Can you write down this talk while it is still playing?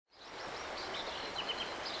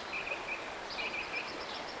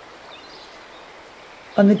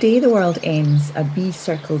On the day the world ends, a bee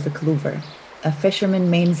circles a clover. A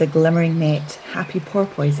fisherman mends a glimmering net, happy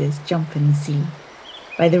porpoises jump in the sea.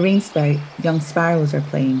 By the rainspout, young sparrows are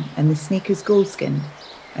playing, and the snake is gold-skinned,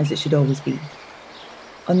 as it should always be.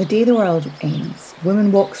 On the day the world ends,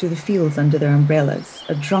 women walk through the fields under their umbrellas.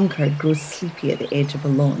 A drunkard grows sleepy at the edge of a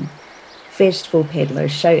lawn. Vegetable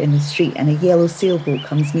peddlers shout in the street, and a yellow sailboat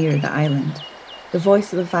comes near the island. The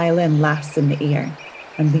voice of a violin laughs in the air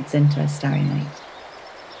and leads into a starry night.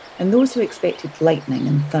 And those who expected lightning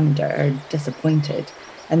and thunder are disappointed,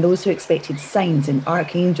 and those who expected signs and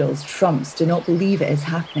archangels, trumps, do not believe it is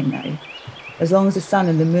happening now. As long as the sun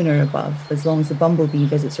and the moon are above, as long as the bumblebee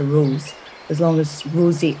visits a rose, as long as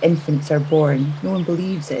rosy infants are born, no one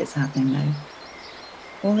believes it is happening now.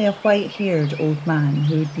 Only a white-haired old man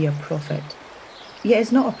who would be a prophet, yet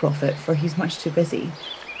is not a prophet, for he's much too busy,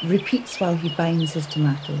 repeats while he binds his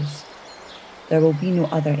tomatoes. There will be no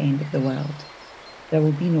other end of the world. There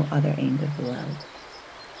will be no other end of the world.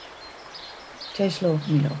 Czesław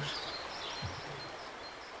Miłosz.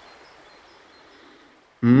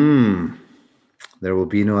 There will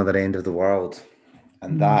be no other end of the world.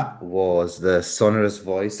 And that was the sonorous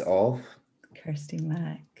voice of Kirsty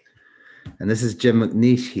Mack. And this is Jim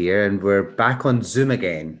McNeish here, and we're back on Zoom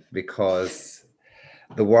again because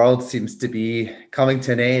the world seems to be coming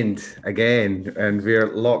to an end again, and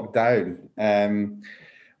we're locked down.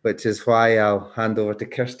 Which is why I'll hand over to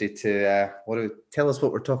Kirsty to tell us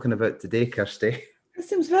what we're talking about today, Kirsty. It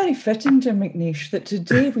seems very fitting, Jim McNeish, that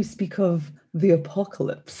today we speak of the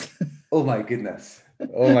apocalypse. Oh my goodness.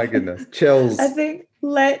 Chills. I think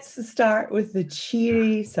let's start with the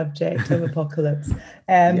cheery subject of apocalypse.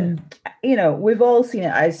 We've all seen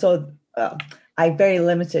it. I very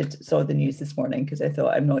limited saw the news this morning because I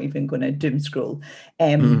thought I'm not even going to doom scroll.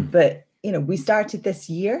 But we started this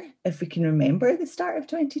year, if we can remember the start of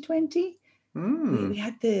 2020. We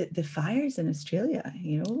had the fires in Australia,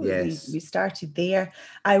 Yes. We started there.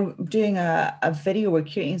 I'm doing a video, we're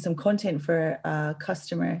creating some content for a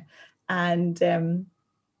customer, and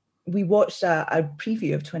we watched a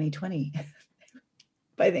preview of 2020.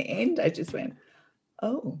 By the end, I just went,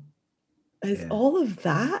 oh, has all of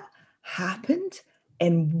that happened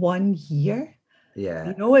in 1 year?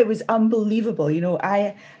 Yeah. It was unbelievable.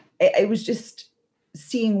 I was just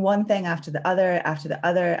seeing one thing after the other,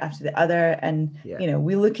 and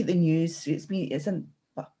we look at the news.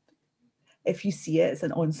 If you see it, it's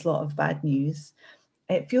an onslaught of bad news.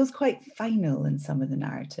 It feels quite final in some of the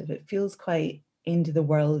narrative. It feels quite end of the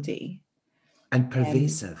worldy and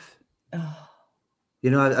pervasive. I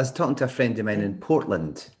was talking to a friend of mine in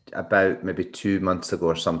Portland about maybe 2 months ago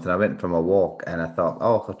or something. I went from a walk and I thought,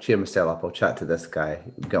 I'll cheer myself up. I'll chat to this guy,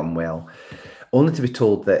 get on well. Only to be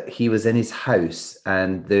told that he was in his house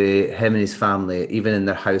and him and his family, even in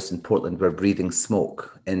their house in Portland, were breathing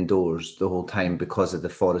smoke indoors the whole time because of the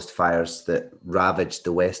forest fires that ravaged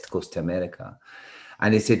the west coast of America.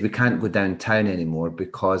 And he said, we can't go downtown anymore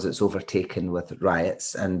because it's overtaken with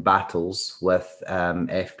riots and battles with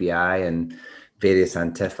FBI and various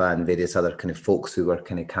Antifa and various other kind of folks who were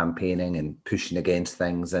kind of campaigning and pushing against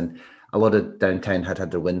things. And a lot of downtown had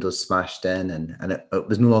their windows smashed in, and it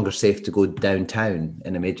was no longer safe to go downtown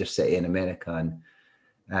in a major city in America.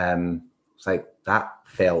 And it's like, that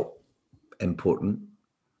felt important.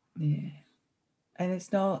 Yeah. And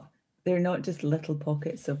they're not just little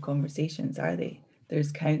pockets of conversations, are they?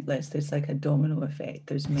 There's countless. There's like a domino effect.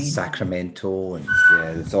 There's many. Sacramento, and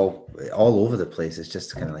it's all over the place. It's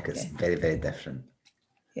just kind of like it's very, very different.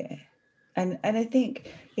 Yeah, and I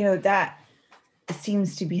think that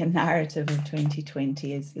seems to be a narrative of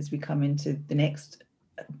 2020 as we come into the next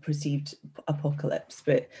perceived apocalypse.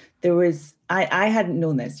 But I hadn't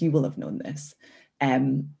known this. You will have known this,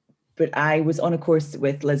 but I was on a course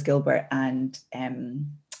with Liz Gilbert and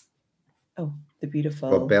the beautiful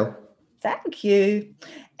Rob Bell. Thank you.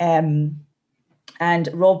 And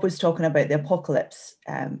Rob was talking about the apocalypse.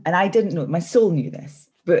 And I didn't know, my soul knew this,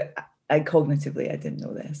 but cognitively I didn't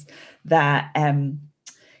know this, that,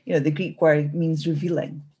 the Greek word means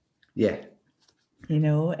revealing. Yeah.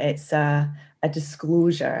 It's a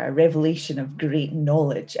disclosure, a revelation of great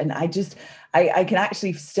knowledge. And I can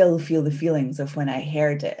actually still feel the feelings of when I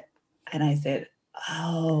heard it. And I said,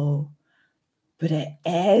 oh, but it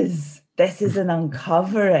is. This is an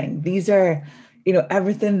uncovering. These are,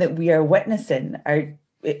 everything that we are witnessing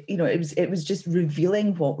it was just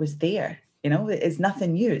revealing what was there. It's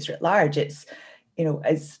nothing new. It's writ large. It's,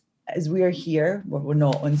 as we are here, well, we're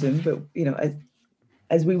not on Zoom, but,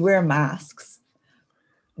 as we wear masks,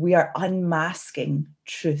 we are unmasking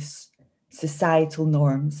truths, societal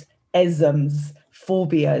norms, isms,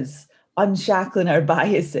 phobias, unshackling our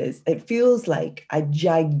biases. It feels like a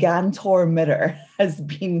gigantor mirror has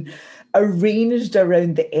been arranged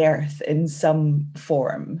around the earth in some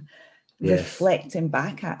form, reflecting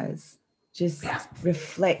back at us, just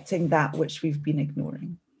reflecting that which we've been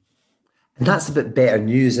ignoring. And that's a bit better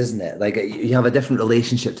news, isn't it? Like, you have a different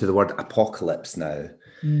relationship to the word apocalypse now,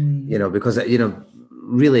 because,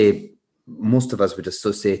 really most of us would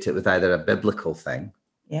associate it with either a biblical thing.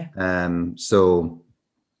 Yeah. So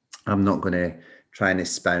I'm not going to try and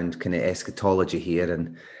expound kind of eschatology here.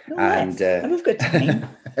 And we've got time.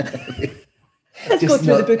 Let's go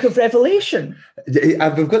through the book of Revelation. We've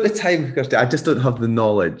got the time, Kirsty. I just don't have the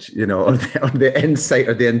knowledge, or the insight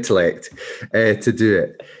or the intellect to do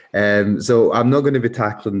it. So I'm not going to be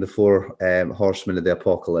tackling the four horsemen of the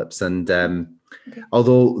apocalypse. And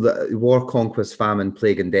although the war, conquest, famine,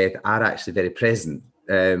 plague, and death are actually very present,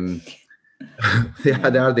 they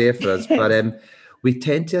are there for us. But we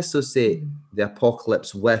tend to associate the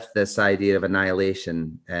apocalypse with this idea of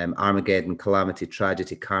annihilation, Armageddon, calamity,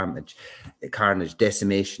 tragedy, carnage,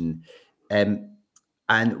 decimation, and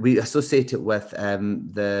we associate it with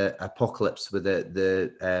the apocalypse with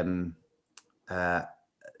the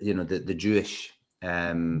Jewish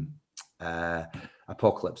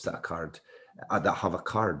apocalypse that occurred, that have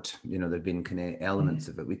occurred. There've been kind of elements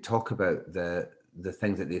of it. We talk about the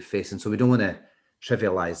things that they face, and so we don't want to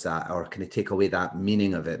trivialize that or kind of take away that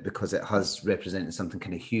meaning of it, because it has represented something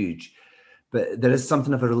kind of huge. But there is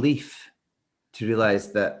something of a relief to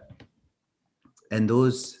realize that in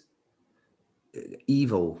those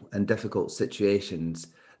evil and difficult situations,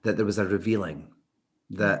 that there was a revealing,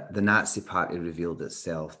 that the Nazi Party revealed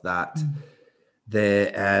itself, that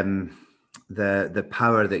the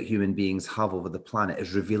power that human beings have over the planet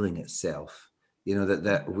is revealing itself.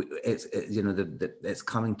 That it's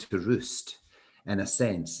coming to roost, in a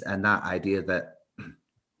sense, and that idea that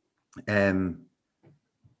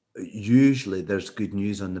usually there's good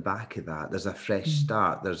news on the back of that. There's a fresh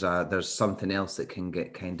start. There's something else that can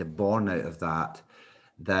get kind of born out of that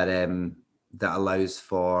allows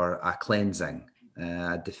for a cleansing,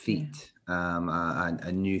 a defeat,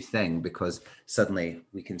 a new thing, because suddenly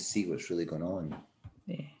we can see what's really going on.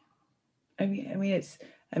 Yeah, I mean, it's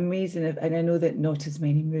amazing, and I know that not as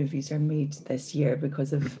many movies are made this year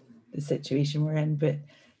because of the situation we're in, but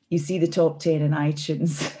you see the top 10 in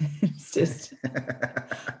iTunes. It's just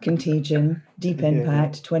Contagion, Deep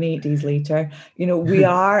Impact, 28 Days Later. We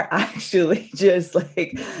are actually just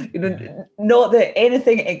like, not that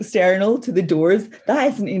anything external to the doors,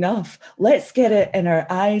 that isn't enough. Let's get it in our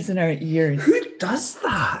eyes and our ears. Who does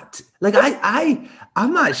that? Like, I'm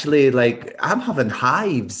actually like, I'm having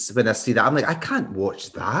hives when I see that. I'm like, I can't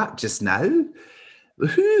watch that just now.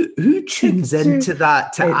 Who tunes into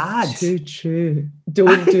that to add? Too true.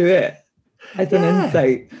 Don't do it. As an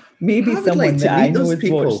insight. Maybe someone that I know has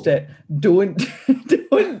watched it. Don't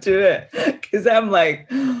do it. Because I'm like,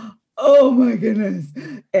 oh my goodness.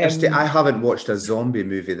 I haven't watched a zombie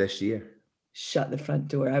movie this year. Shut the front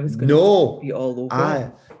door. I was going to be all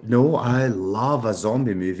over. I love a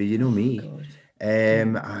zombie movie. You know me.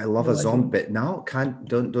 I love a zombie, but no,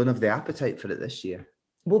 don't have the appetite for it this year.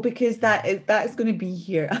 Well, because that is going to be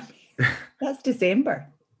here. I mean, that's December.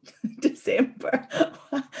 December.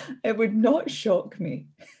 It would not shock me.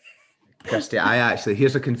 Kirsty,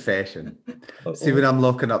 here's a confession. Uh-oh. See, when I'm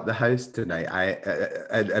locking up the house tonight,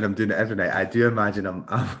 and I'm doing it every night, I do imagine I'm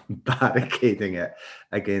barricading it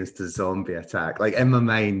against a zombie attack. Like, in my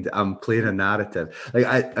mind, I'm playing a narrative.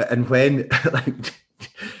 And when like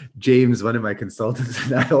James, one of my consultants,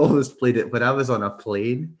 and I always played it when I was on a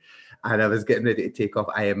plane and I was getting ready to take off.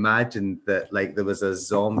 I imagined that like there was a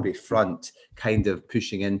zombie front kind of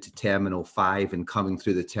pushing into Terminal 5 and coming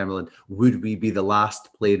through the terminal, and would we be the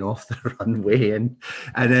last plane off the runway? And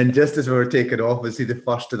then just as we were taking off, we'd see the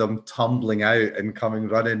first of them tumbling out and coming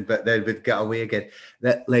running, but then we'd get away again.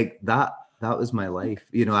 That was my life.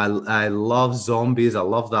 I love zombies. I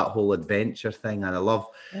love that whole adventure thing, and I love,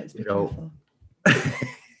 Let's be careful.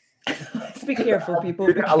 Let's be careful, people.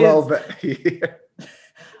 A little bit here.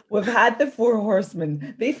 We've had the Four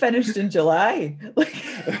Horsemen. They finished in July.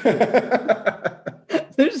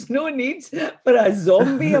 There's no need for a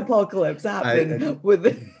zombie apocalypse happening.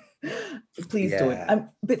 Please don't.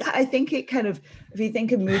 But I think it kind of, if you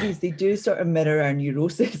think of movies, they do sort of mirror our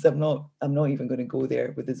neurosis. I'm not even going to go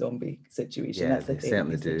there with the zombie situation. Yeah, that's a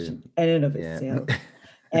certainly do. In and of itself.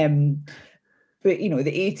 But the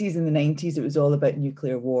 80s and the 90s, it was all about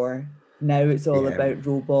nuclear war. Now it's all about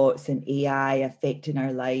robots and AI affecting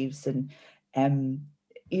our lives. And,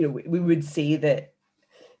 we would say that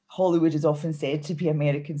Hollywood is often said to be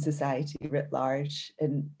American society writ large,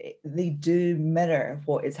 and they do mirror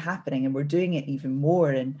what is happening, and we're doing it even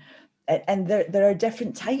more. And there are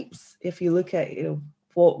different types. If you look at,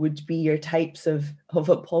 what would be your types of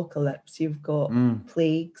apocalypse, you've got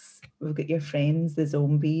plagues, we've got your friends, the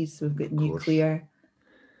zombies, we've got nuclear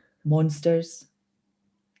monsters,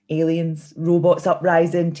 aliens, robots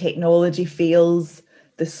uprising, technology fails,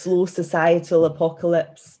 the slow societal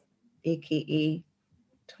apocalypse, aka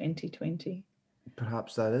 2020.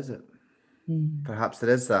 Perhaps that is it. Perhaps there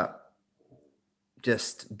is that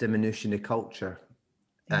just diminution of culture,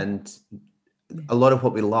 and a lot of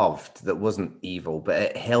what we loved that wasn't evil, but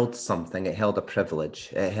it held something. It held a privilege.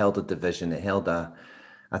 It held a division. It held a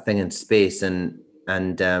thing in space, and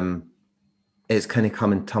it's kind of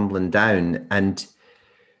coming tumbling down. And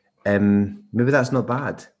maybe that's not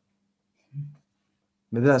bad.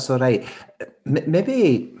 Maybe that's all right.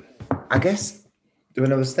 Maybe, I guess,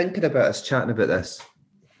 when I was thinking about us chatting about this,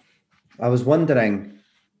 I was wondering,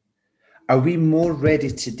 are we more ready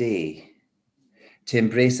today to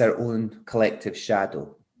embrace our own collective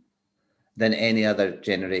shadow than any other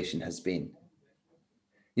generation has been?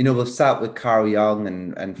 We've sat with Carl Jung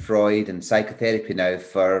and Freud and psychotherapy now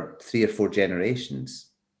for 3 or 4 generations.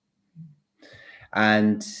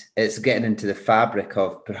 And it's getting into the fabric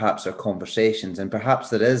of perhaps our conversations, and perhaps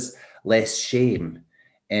there is less shame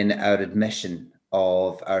in our admission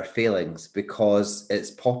of our failings because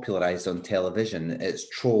it's popularized on television, it's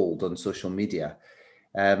trolled on social media.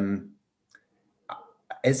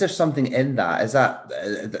 Is there something in that? Is that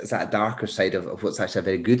a darker side of what's actually a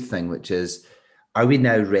very good thing, which is, are we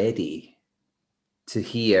now ready to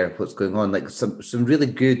hear what's going on? Like some really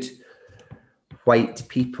good white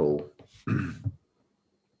people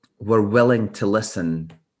were willing to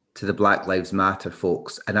listen to the Black Lives Matter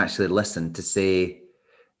folks and actually listen to say,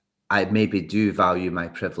 I maybe do value my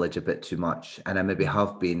privilege a bit too much, and I maybe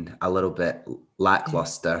have been a little bit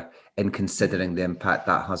lackluster in considering the impact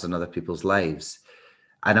that has on other people's lives.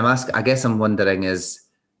 And I guess I'm wondering, is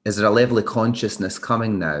there a level of consciousness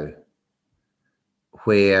coming now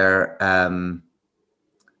where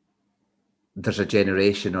there's a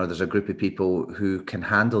generation or there's a group of people who can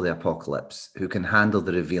handle the apocalypse, who can handle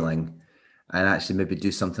the revealing, and actually maybe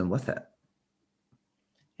do something with it?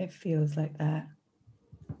 It feels like that.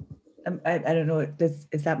 I don't know,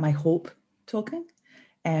 is that my hope talking?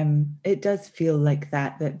 It does feel like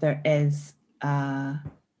that there is, I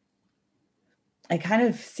kind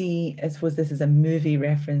of see, I suppose this is a movie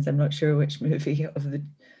reference, I'm not sure which movie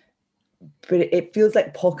but it feels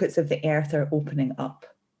like pockets of the earth are opening up,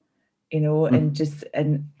 and just,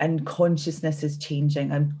 and consciousness is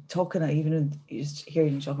changing. I'm talking, even just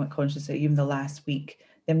hearing you talking about consciousness, even the last week,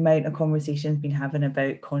 the amount of conversations been having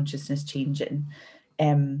about consciousness changing.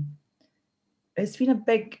 It's been a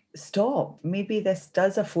big stop. Maybe this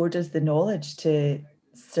does afford us the knowledge to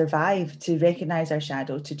survive, to recognize our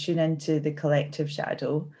shadow, to tune into the collective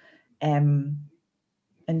shadow. And,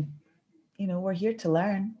 we're here to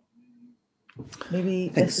learn. Maybe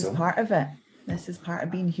this is part of it. This is part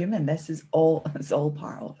of being human. It's all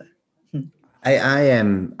part of it.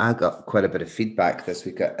 I got quite a bit of feedback this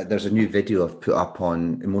week. There's a new video I've put up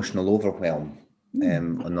on emotional overwhelm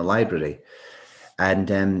on the library.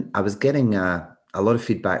 And I was getting a lot of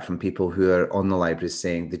feedback from people who are on the library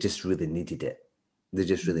saying they just really needed it. They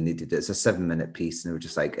just really needed it. It's a 7-minute piece, and they were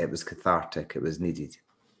just like, it was cathartic. It was needed.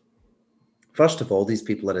 First of all, these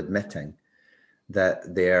people are admitting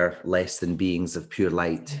that they're less than beings of pure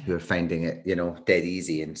light who are finding it, dead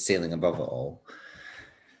easy and sailing above it all.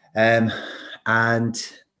 And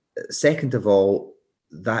second of all,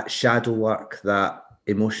 that shadow work, that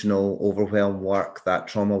emotional overwhelm work, that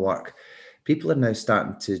trauma work, people are now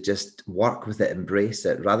starting to just work with it, embrace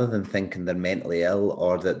it, rather than thinking they're mentally ill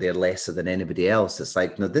or that they're lesser than anybody else. It's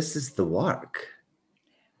like, no, this is the work.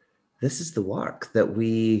 This is the work that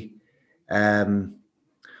we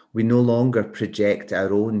no longer project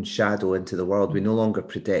our own shadow into the world. We no longer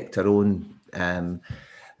project our own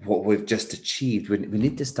what we've just achieved. We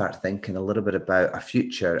need to start thinking a little bit about a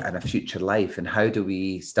future and a future life, and how do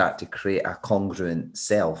we start to create a congruent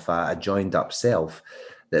self, a joined up self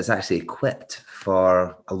that's actually equipped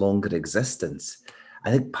for a longer existence.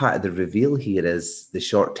 I think part of the reveal here is the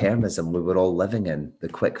short-termism we were all living in, the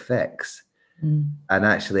quick fix. And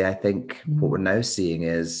actually, I think what we're now seeing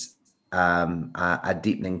is a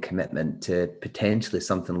deepening commitment to potentially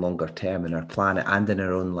something longer term in our planet and in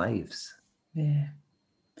our own lives. Yeah.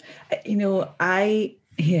 I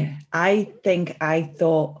think I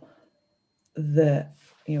thought that,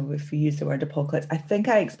 if we use the word apocalypse, I think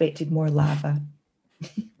I expected more lava.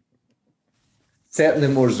 Certainly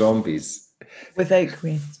more zombies. Without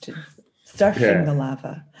question. Surfing the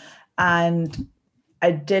lava. And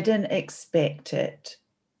I didn't expect it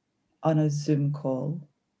on a Zoom call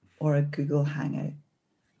or a Google Hangout.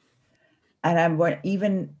 And I'm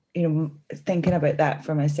even, thinking about that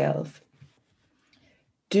for myself.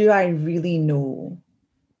 Do I really know?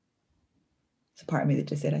 It's a part of me that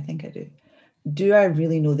just said, I think I do. Do I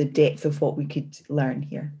really know the depth of what we could learn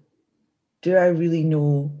here? Do I really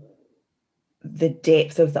know the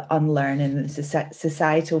depth of the unlearning and the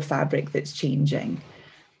societal fabric that's changing?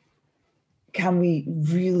 Can we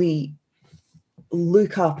really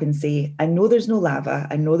look up and say, I know there's no lava,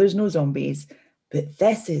 I know there's no zombies, but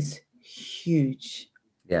this is huge.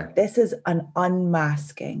 Yeah. This is an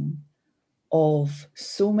unmasking of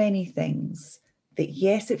so many things that,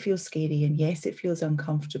 yes, it feels scary and yes, it feels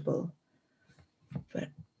uncomfortable, but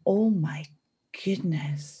oh my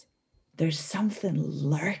goodness, there's something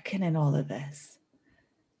lurking in all of this.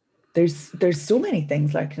 There's so many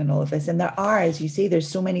things lurking in all of this. And there are, as you say, there's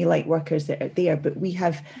so many light workers that are there, but we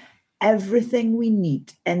have everything we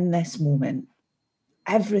need in this moment,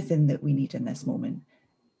 everything that we need in this moment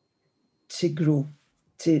to grow,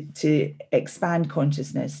 to expand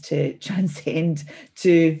consciousness, to transcend,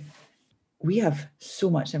 we have so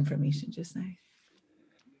much information just now.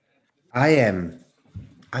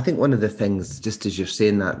 I think one of the things, just as you're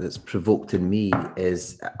saying that's provoked in me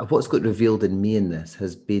is what's got revealed in me in this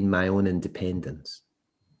has been my own independence.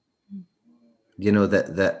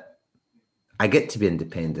 That I get to be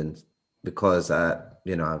independent because,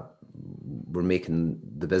 we're making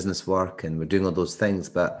the business work and we're doing all those things.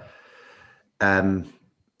 But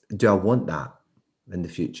do I want that in the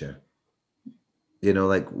future?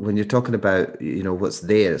 Like when you're talking about, what's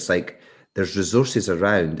there, it's like there's resources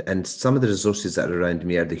around, and some of the resources that are around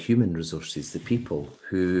me are the human resources, the people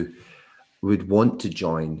who would want to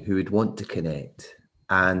join, who would want to connect.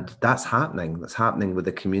 And that's happening. That's happening with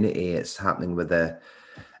the community. It's happening with the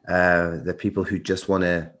people who just want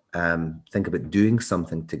to think about doing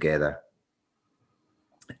something together.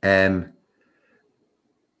 I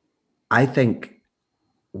think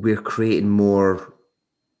we're creating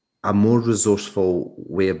a more resourceful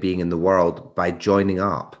way of being in the world by joining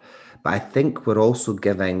up. But I think we're also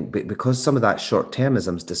giving, because some of that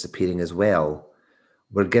short-termism is disappearing as well,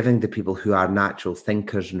 we're giving the people who are natural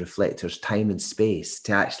thinkers and reflectors time and space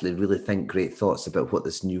to actually really think great thoughts about what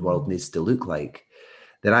this new world needs to look like.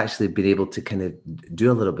 They're actually been able to kind of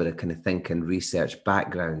do a little bit of kind of think and research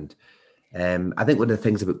background. I think one of the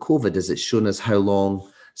things about COVID is it's shown us how long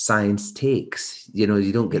science takes. You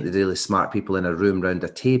don't get the really smart people in a room around a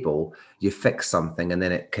table. You fix something and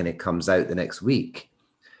then it kind of comes out the next week.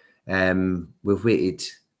 We've waited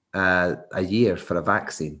a year for a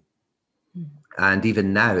vaccine. And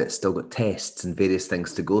even now it's still got tests and various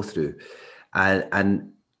things to go through.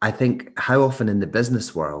 And I think how often in the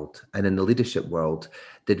business world and in the leadership world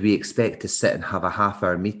did we expect to sit and have a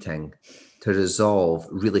half-hour meeting to resolve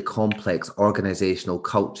really complex organizational,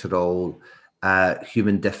 cultural,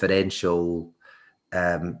 human differential,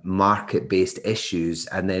 market-based issues,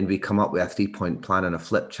 and then we come up with a 3-point plan on a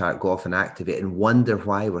flip chart, go off and activate, and wonder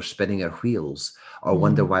why we're spinning our wheels or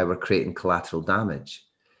wonder why we're creating collateral damage.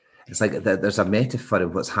 It's like there's a metaphor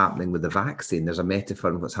in what's happening with the vaccine. There's a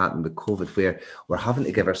metaphor in what's happening with COVID, where we're having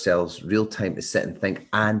to give ourselves real time to sit and think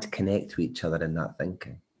and connect to each other in that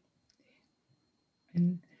thinking.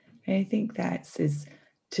 And I think is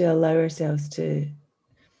to allow ourselves to,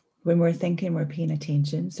 when we're thinking, we're paying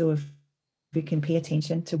attention. So if we can pay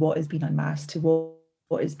attention to what is being unmasked, to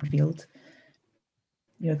what is revealed,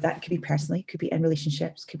 that could be personally, could be in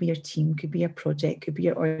relationships, could be your team, could be your project, could be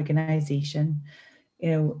your organization.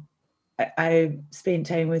 I spent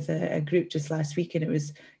time with a group just last week, and it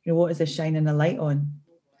was, what is this shining a light on?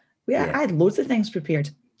 I had loads of things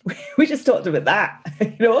prepared. We just talked about that.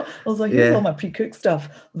 I was like, here's all my pre-cooked stuff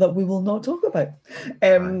that we will not talk about.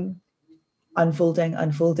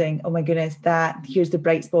 Unfolding. Oh my goodness, here's the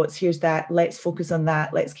bright spots. Here's that. Let's focus on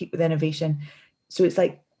that. Let's keep with innovation. So it's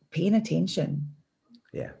like paying attention.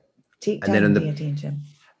 Yeah. Take time and pay attention.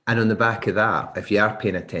 And on the back of that, if you are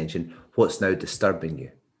paying attention, what's now disturbing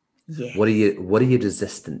you? Yes. What are you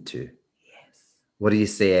resistant to? Yes. What are you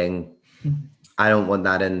saying? I don't want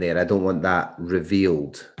that in there. I don't want that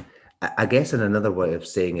revealed. I guess in another way of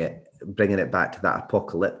saying it, bringing it back to that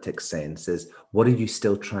apocalyptic sense, is what are you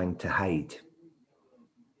still trying to hide?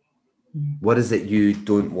 What is it you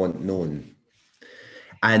don't want known?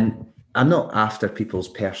 And I'm not after people's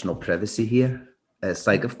personal privacy here. It's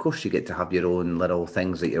like, of course, you get to have your own little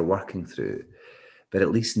things that you're working through, but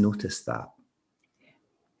at least notice that.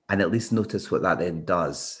 And at least notice what that then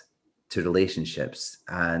does to relationships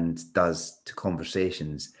and does to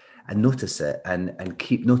conversations. and notice it and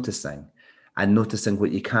keep noticing and noticing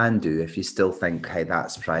what you can do. If you still think, hey,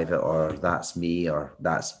 that's private, or that's me, or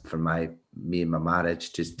that's for me and my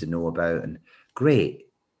marriage just to know about, and great.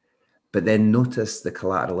 But then notice the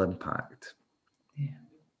collateral impact.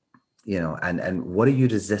 And what are you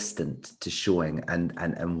resistant to showing,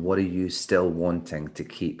 and what are you still wanting to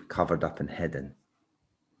keep covered up and hidden?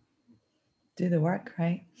 Do the work,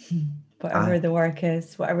 right? Whatever the work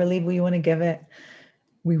is, whatever label you want to give it.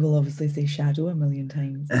 We will obviously say shadow a million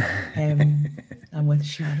times. I'm with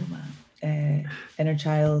shadow map, inner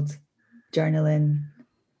child, journaling.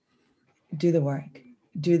 Do the work.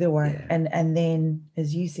 Yeah. And then,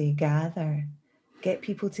 as you say, get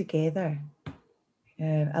people together.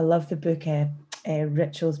 I love the book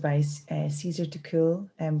Rituals by Caesar de Cool,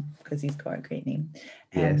 because he's got a great name.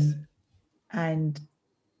 Yes. And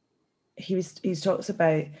he talks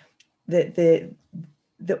about the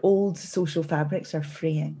old social fabrics are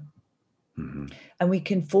freeing. Mm-hmm. And we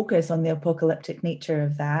can focus on the apocalyptic nature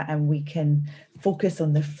of that, and we can focus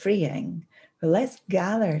on the freeing. But let's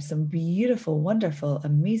gather some beautiful, wonderful,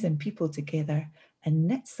 amazing people together and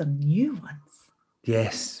knit some new ones.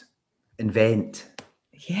 Yes. Invent.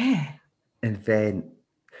 Yeah. Invent.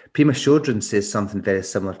 Pema Chodron says something very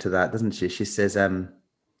similar to that, doesn't she? She says,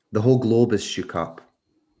 the whole globe is shook up.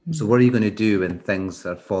 Mm-hmm. So what are you going to do when things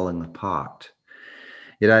are falling apart?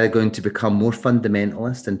 You're either going to become more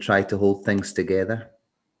fundamentalist and try to hold things together,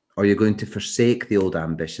 or you're going to forsake the old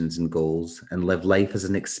ambitions and goals and live life as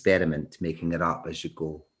an experiment, making it up as you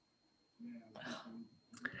go.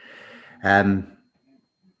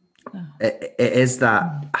 It is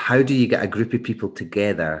that, how do you get a group of people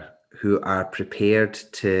together who are prepared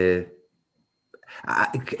to,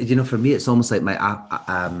 for me, it's almost like my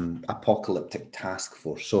apocalyptic task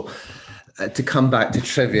force. So to come back to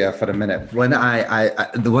trivia for a minute, when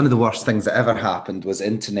one of the worst things that ever happened was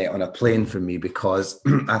internet on a plane for me, because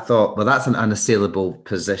I thought, well, that's an unassailable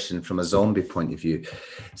position from a zombie point of view.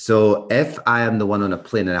 So if I am the one on a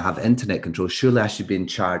plane and I have internet control, surely I should be in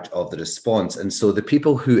charge of the response. And so the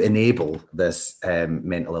people who enable this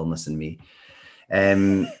mental illness in me,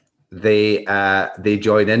 they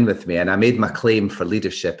join in with me, and I made my claim for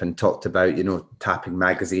leadership and talked about, tapping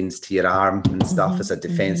magazines to your arm and stuff as a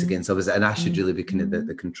defense against others. And I should really be kind of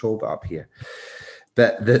the control bit up here.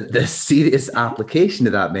 But the serious application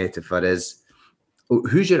of that metaphor is,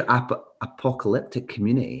 who's your apocalyptic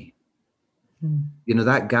community?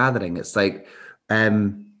 That gathering, it's like,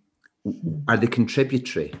 are they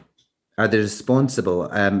contributory? Are they responsible?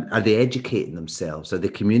 Are they educating themselves? Are they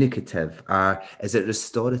communicative? Is it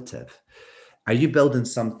restorative? Are you building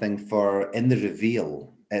something in the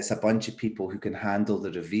reveal? It's a bunch of people who can handle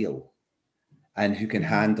the reveal and who can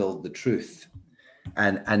handle the truth.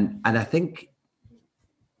 And I think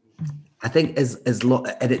and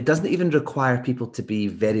it doesn't even require people to be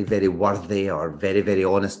very, very worthy or very, very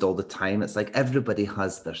honest all the time. It's like everybody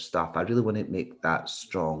has their stuff. I really want to make that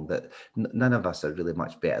strong, that none of us are really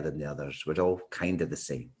much better than the others. We're all kind of the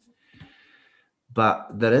same.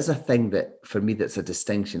 But there is a thing that, for me, that's a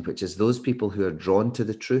distinction, which is those people who are drawn to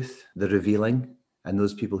the truth, the revealing, and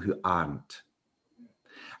those people who aren't.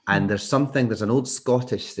 And there's an old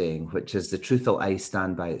Scottish saying, which is, the truth will aye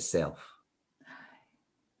stand by itself.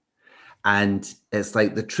 And it's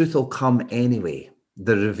like the truth will come anyway.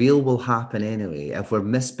 The reveal will happen anyway. If we're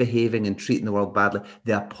misbehaving and treating the world badly,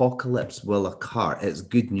 the apocalypse will occur. It's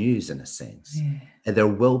good news in a sense. Yeah. And there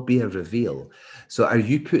will be a reveal. So are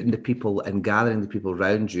you putting the people and gathering the people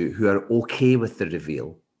around you who are okay with the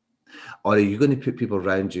reveal? Or are you going to put people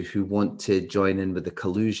around you who want to join in with the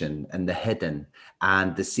collusion and the hidden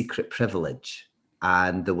and the secret privilege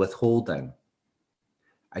and the withholding?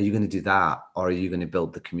 Are you going to do that, or are you going to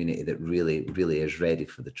build the community that really, really is ready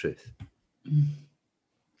for the truth?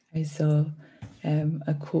 I saw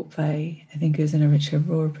a quote by, I think it was in a Richard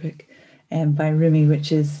Rohr book, by Rumi,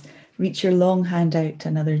 which is, reach your long hand out to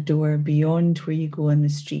another door beyond where you go on the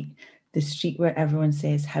street where everyone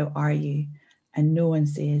says, how are you? And no one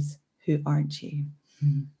says, who aren't you?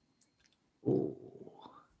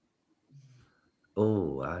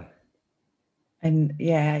 Oh, and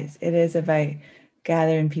yeah, it is about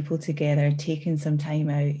gathering people together, taking some time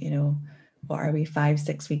out, what are we,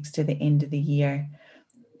 5-6 weeks to the end of the year?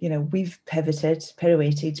 We've pivoted,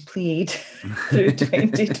 pirouetted, played through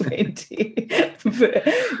 2020. But,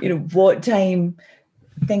 what time,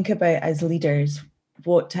 think about as leaders,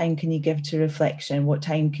 what time can you give to reflection? What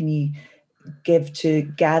time can you give to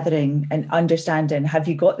gathering and understanding? Have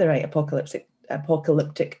you got the right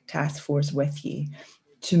apocalyptic task force with you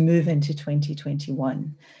to move into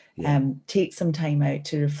 2021? Yeah. Take some time out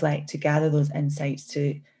to reflect, to gather those insights,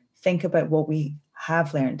 to think about what we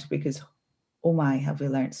have learned, because oh my, have we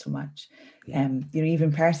learned so much. Yeah.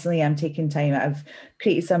 Even personally, I'm taking time. I've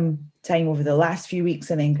created some time over the last few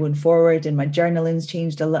weeks, and then going forward, and my journaling's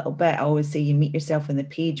changed a little bit. I always say you meet yourself on the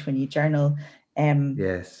page when you journal.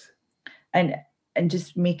 Yes. And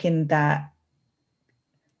just making that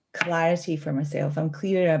clarity for myself. I'm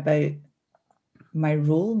clearer about my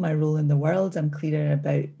role in the world. I'm clearer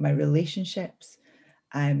about my relationships.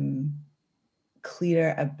 I'm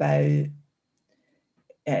clearer about,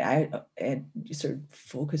 I sort of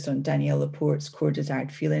focus on Danielle Laporte's core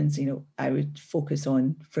desired feelings. I would focus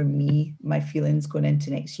on, for me, my feelings going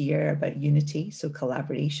into next year about unity, so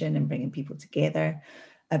collaboration and bringing people together,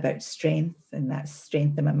 about strength, and that's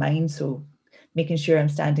strength in my mind, so making sure I'm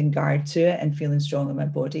standing guard to it and feeling strong in my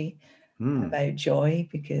body, about joy,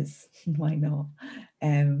 because why not,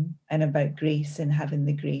 and about grace, and having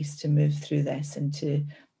the grace to move through this and to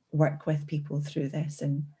work with people through this.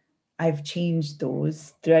 And I've changed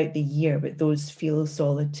those throughout the year, but those feel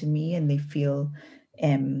solid to me, and they feel,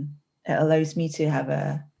 it allows me to have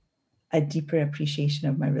a deeper appreciation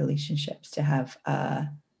of my relationships, to have a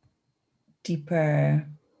deeper,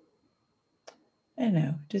 I don't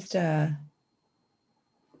know, just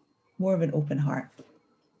more of an open heart.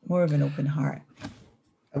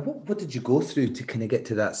 And what did you go through to kind of get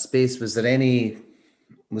to that space? Was there any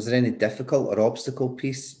difficult or obstacle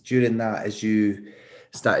piece during that, as you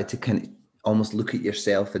started to kind of almost look at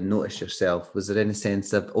yourself and notice yourself? Was there any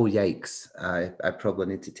sense of, oh yikes, I probably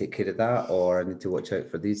need to take care of that, or I need to watch out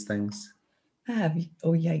for these things? I have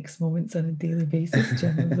oh yikes moments on a daily basis,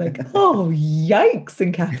 Jim. Like, oh yikes,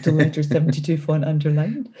 in capital letters, 72 font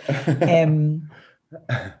underlined.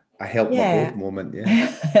 I helped my Bob moment, yeah.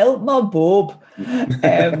 Help my Bob.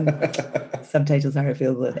 Subtitles are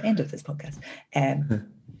available at the end of this podcast.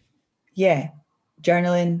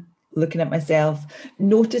 Journaling, looking at myself,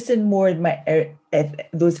 noticing more of my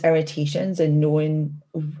those irritations, and knowing,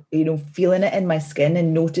 feeling it in my skin,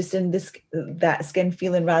 and noticing that skin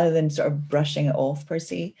feeling rather than sort of brushing it off per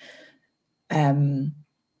se. Journaling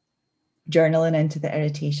into the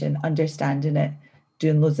irritation, understanding it,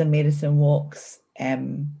 doing loads of medicine walks.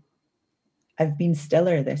 I've been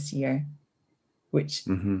stiller this year, which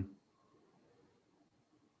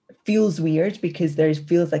feels weird, because there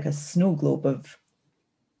feels like a snow globe of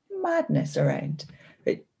madness around.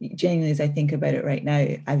 But genuinely, as I think about it right now,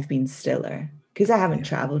 I've been stiller, because I haven't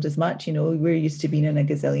traveled as much. We're used to being in a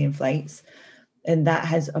gazillion flights, and that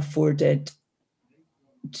has afforded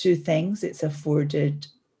two things. It's afforded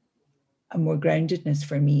a more groundedness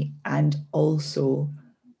for me, and also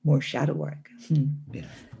more shadow work.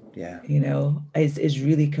 Is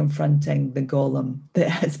really confronting the golem that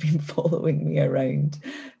has been following me around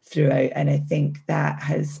throughout. And I think that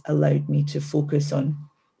has allowed me to focus on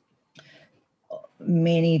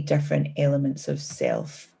many different elements of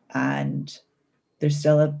self. And there's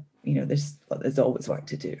still there's always work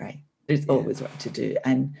to do, right? There's always work to do.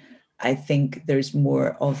 And I think there's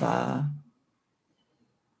more of a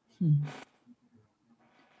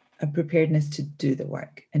preparedness to do the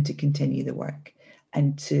work, and to continue the work,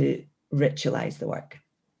 and to ritualize the work.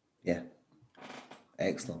 Yeah.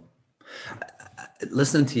 Excellent.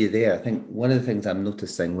 Listening to you there, I think one of the things I'm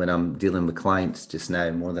noticing when I'm dealing with clients just now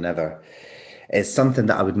more than ever is something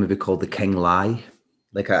that I would maybe call the king lie,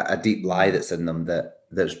 like a deep lie that's in them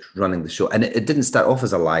that's running the show. And it didn't start off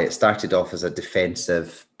as a lie. It started off as a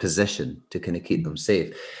defensive position to kind of keep them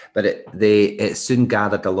safe. But it soon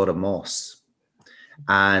gathered a lot of moss.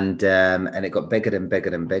 And it got bigger and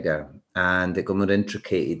bigger and bigger, and it got more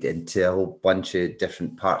intricated into a whole bunch of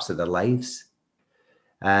different parts of their lives,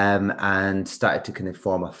 and started to kind of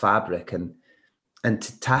form a fabric. And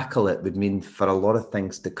to tackle it would mean for a lot of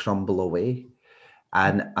things to crumble away.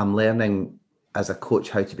 And I'm learning as a coach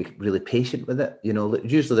how to be really patient with it.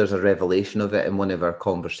 Usually there's a revelation of it in one of our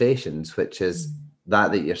conversations, which is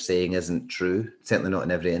that you're saying isn't true, certainly not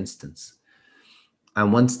in every instance.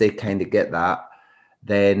 And once they kind of get that,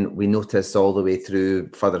 then we notice all the way through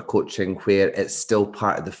further coaching where it's still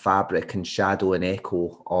part of the fabric and shadow and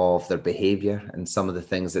echo of their behavior and some of the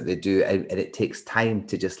things that they do. And it takes time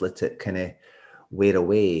to just let it kind of wear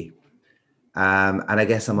away. And I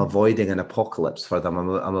guess I'm avoiding an apocalypse for them.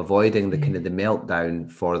 I'm avoiding the kind of the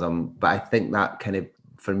meltdown for them. But I think that kind of,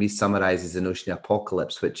 for me, summarizes the notion of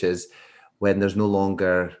apocalypse, which is when there's no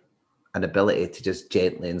longer an ability to just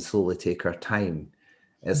gently and slowly take our time.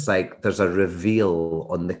 It's like there's a reveal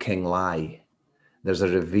on the king lie. There's a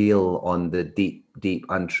reveal on the deep, deep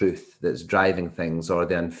untruth that's driving things, or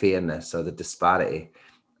the unfairness or the disparity.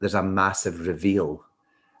 There's a massive reveal.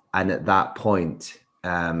 And at that point,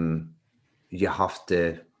 you have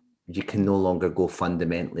to you can no longer go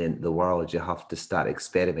fundamentally into the world. You have to start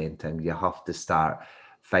experimenting. You have to start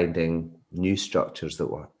finding new structures that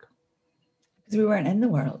work. Because we weren't in the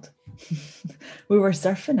world. We were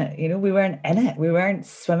surfing it, we weren't in it. We weren't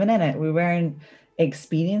swimming in it. We weren't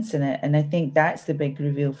experiencing it. And I think that's the big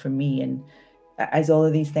reveal for me. And as all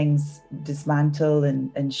of these things dismantle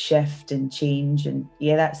and shift and change, and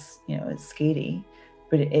that's, it's scary,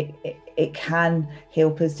 but it can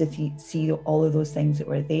help us to see all of those things that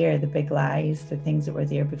were there, the big lies, the things that were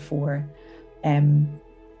there before.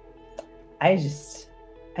 I just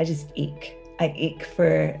ache. I ache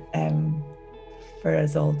for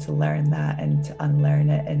us all to learn that and to unlearn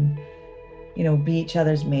it, and be each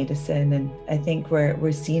other's medicine. And I think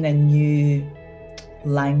we're seeing a new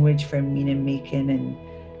language for meaning making and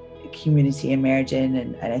community emerging,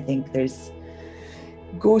 and I think there's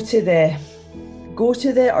go to the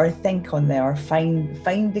or think on there, or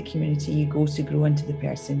find the community you go to grow into the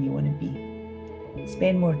person you want to be.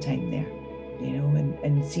 Spend more time there,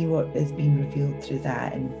 and see what is being revealed through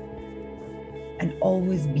that, and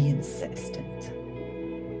always be insistent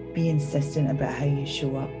about how you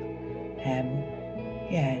show up. And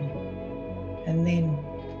then,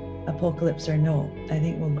 apocalypse or not, I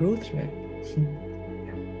think we'll grow through it.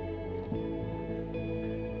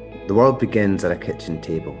 The world begins at a kitchen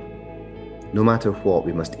table. No matter what,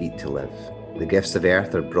 we must eat to live. The gifts of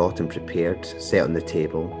earth are brought and prepared, set on the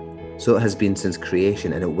table. So it has been since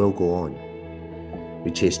creation, and it will go on.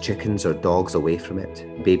 We chase chickens or dogs away from it.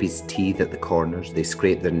 Babies teethe at the corners, they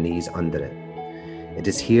scrape their knees under it. It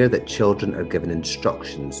is here that children are given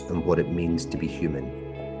instructions on what it means to be human.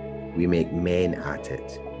 We make men at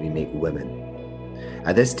it, we make women.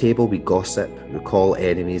 At this table we gossip, recall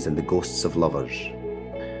enemies and the ghosts of lovers.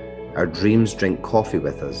 Our dreams drink coffee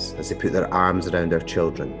with us as they put their arms around our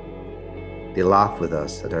children. They laugh with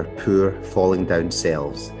us at our poor, falling down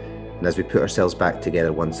selves, and as we put ourselves back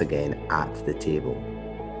together once again at the table.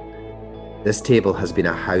 This table has been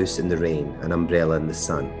a house in the rain, an umbrella in the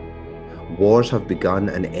sun. Wars have begun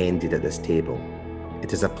and ended at this table.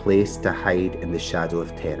 It is a place to hide in the shadow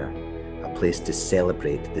of terror, a place to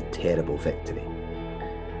celebrate the terrible victory.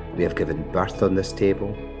 We have given birth on this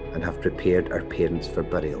table and have prepared our parents for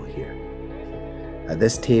burial here. At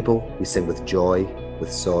this table, we sing with joy,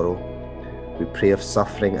 with sorrow. We pray of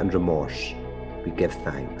suffering and remorse. We give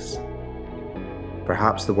thanks.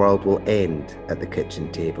 Perhaps the world will end at the kitchen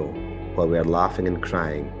table while we are laughing and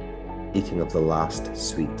crying, eating of the last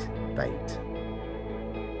sweet bite.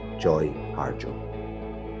 Joy Harjo.